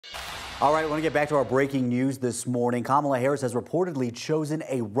All right, I want to get back to our breaking news this morning. Kamala Harris has reportedly chosen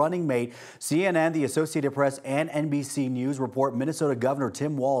a running mate. CNN, the Associated Press, and NBC News report Minnesota Governor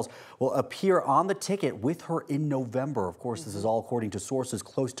Tim Walz will appear on the ticket with her in November. Of course, this is all according to sources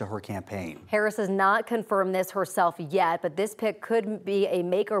close to her campaign. Harris has not confirmed this herself yet, but this pick could be a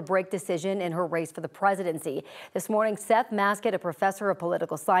make or break decision in her race for the presidency. This morning, Seth Masket, a professor of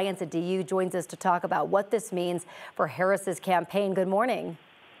political science at DU, joins us to talk about what this means for Harris's campaign. Good morning.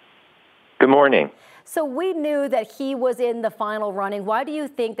 Good morning. So we knew that he was in the final running. Why do you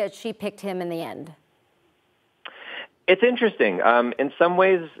think that she picked him in the end? It's interesting. In some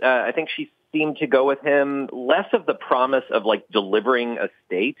ways, I think she seemed to go with him less of the promise of delivering a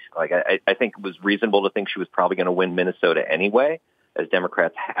state. I think it was reasonable to think she was probably going to win Minnesota anyway, as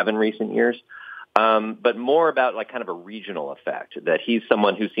Democrats have in recent years. But more about kind of a regional effect, that he's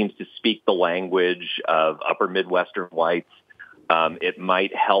someone who seems to speak the language of upper Midwestern whites. It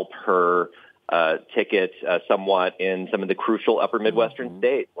might help her ticket somewhat in some of the crucial upper Midwestern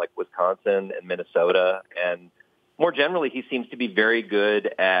states like Wisconsin and Minnesota. And more generally, he seems to be very good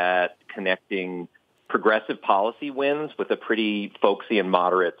at connecting progressive policy wins with a pretty folksy and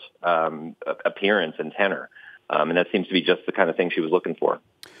moderate appearance and tenor. And that seems to be just the kind of thing she was looking for.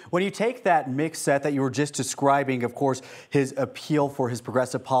 When you take that mix set that you were just describing, of course, his appeal for his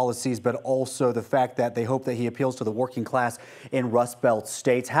progressive policies, but also the fact that they hope that he appeals to the working class in Rust Belt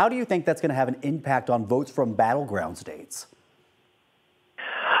states, how do you think that's going to have an impact on votes from battleground states?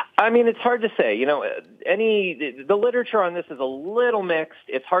 I mean, it's hard to say. The literature on this is a little mixed.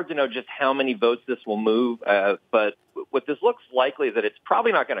 It's hard to know just how many votes this will move. But what this looks likely is that it's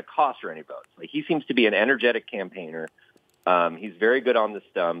probably not going to cost her any votes. He seems to be an energetic campaigner. He's very good on the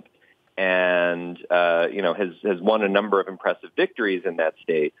stump, and has won a number of impressive victories in that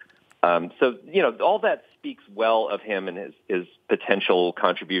state. So all that speaks well of him and his potential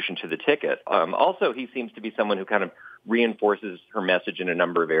contribution to the ticket. Also, he seems to be someone who kind of reinforces her message in a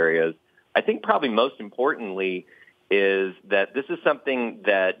number of areas. I think probably most importantly is that this is something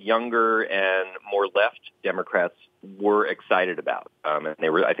that younger and more left Democrats were excited about, and they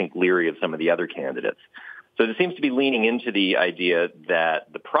were, I think, leery of some of the other candidates. So it seems to be leaning into the idea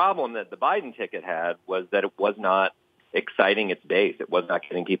that the problem that the Biden ticket had was that it was not exciting its base. It was not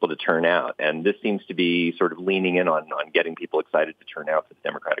getting people to turn out. And this seems to be sort of leaning in on getting people excited to turn out to the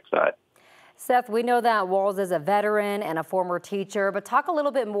Democratic side. Seth, we know that Walz is a veteran and a former teacher, but talk a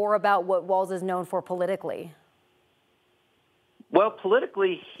little bit more about what Walz is known for politically. Well,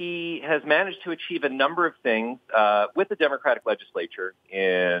 politically, he has managed to achieve a number of things with the Democratic legislature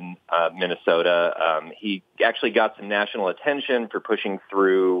in Minnesota. He actually got some national attention for pushing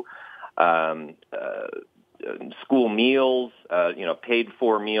through school meals,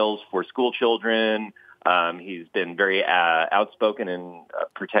 paid-for meals for school children. He's been very outspoken in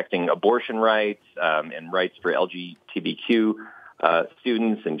protecting abortion rights and rights for LGBTQ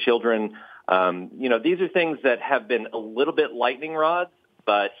students and children. These are things that have been a little bit lightning rods,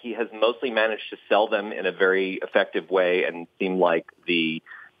 but he has mostly managed to sell them in a very effective way and seem like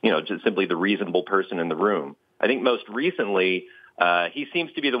just simply the reasonable person in the room. I think most recently, he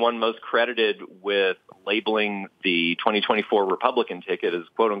seems to be the one most credited with labeling the 2024 Republican ticket as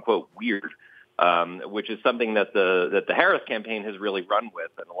 "quote unquote" weird, which is something that the Harris campaign has really run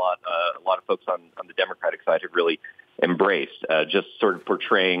with, and a lot of folks on the Democratic side have really embraced, just sort of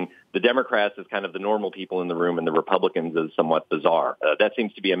portraying the Democrats as kind of the normal people in the room and the Republicans as somewhat bizarre. That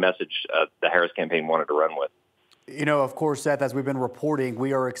seems to be a message the Harris campaign wanted to run with. Of course, Seth, as we've been reporting,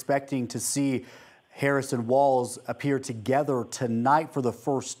 we are expecting to see Harris and Walz appear together tonight for the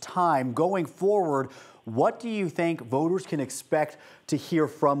first time. Going forward, what do you think voters can expect to hear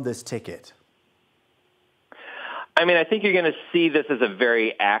from this ticket? I mean, I think you're going to see this as a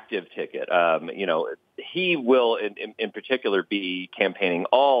very active ticket. He will, in particular, be campaigning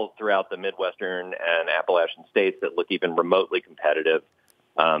all throughout the Midwestern and Appalachian states that look even remotely competitive.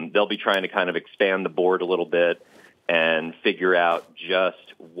 They'll be trying to kind of expand the board a little bit and figure out just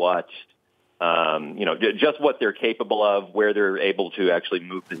what they're capable of, where they're able to actually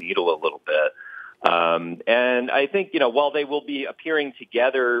move the needle a little bit. And I think, while they will be appearing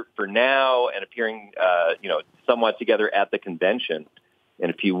together for now and appearing, somewhat together at the convention in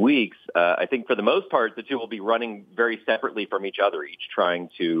a few weeks, I think for the most part, the two will be running very separately from each other, each trying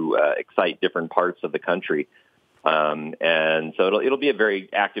to excite different parts of the country. And so it'll be a very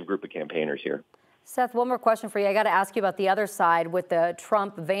active group of campaigners here. Seth, one more question for you. I got to ask you about the other side with the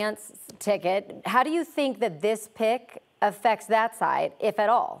Trump-Vance ticket. How do you think that this pick affects that side, if at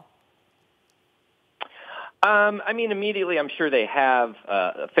all? I mean, immediately, I'm sure they have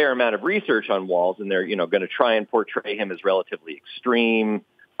a fair amount of research on Walz, and they're, going to try and portray him as relatively extreme,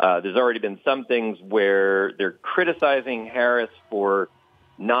 There's already been some things where they're criticizing Harris for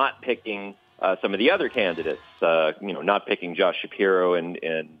not picking some of the other candidates, not picking Josh Shapiro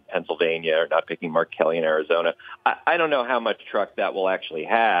in Pennsylvania or not picking Mark Kelly in Arizona. I don't know how much truck that will actually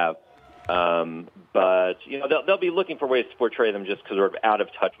have, but they'll be looking for ways to portray them just because they're out of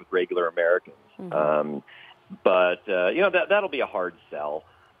touch with regular Americans. Mm-hmm. That'll be a hard sell,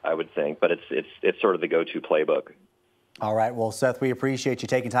 I would think, but it's sort of the go-to playbook. All right. Well, Seth, we appreciate you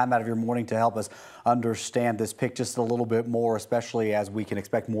taking time out of your morning to help us understand this pick just a little bit more, especially as we can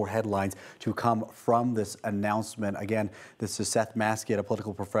expect more headlines to come from this announcement. Again, this is Seth Masket, a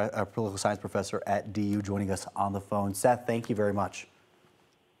political science professor at DU, joining us on the phone. Seth, thank you very much.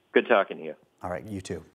 Good talking to you. All right. You too.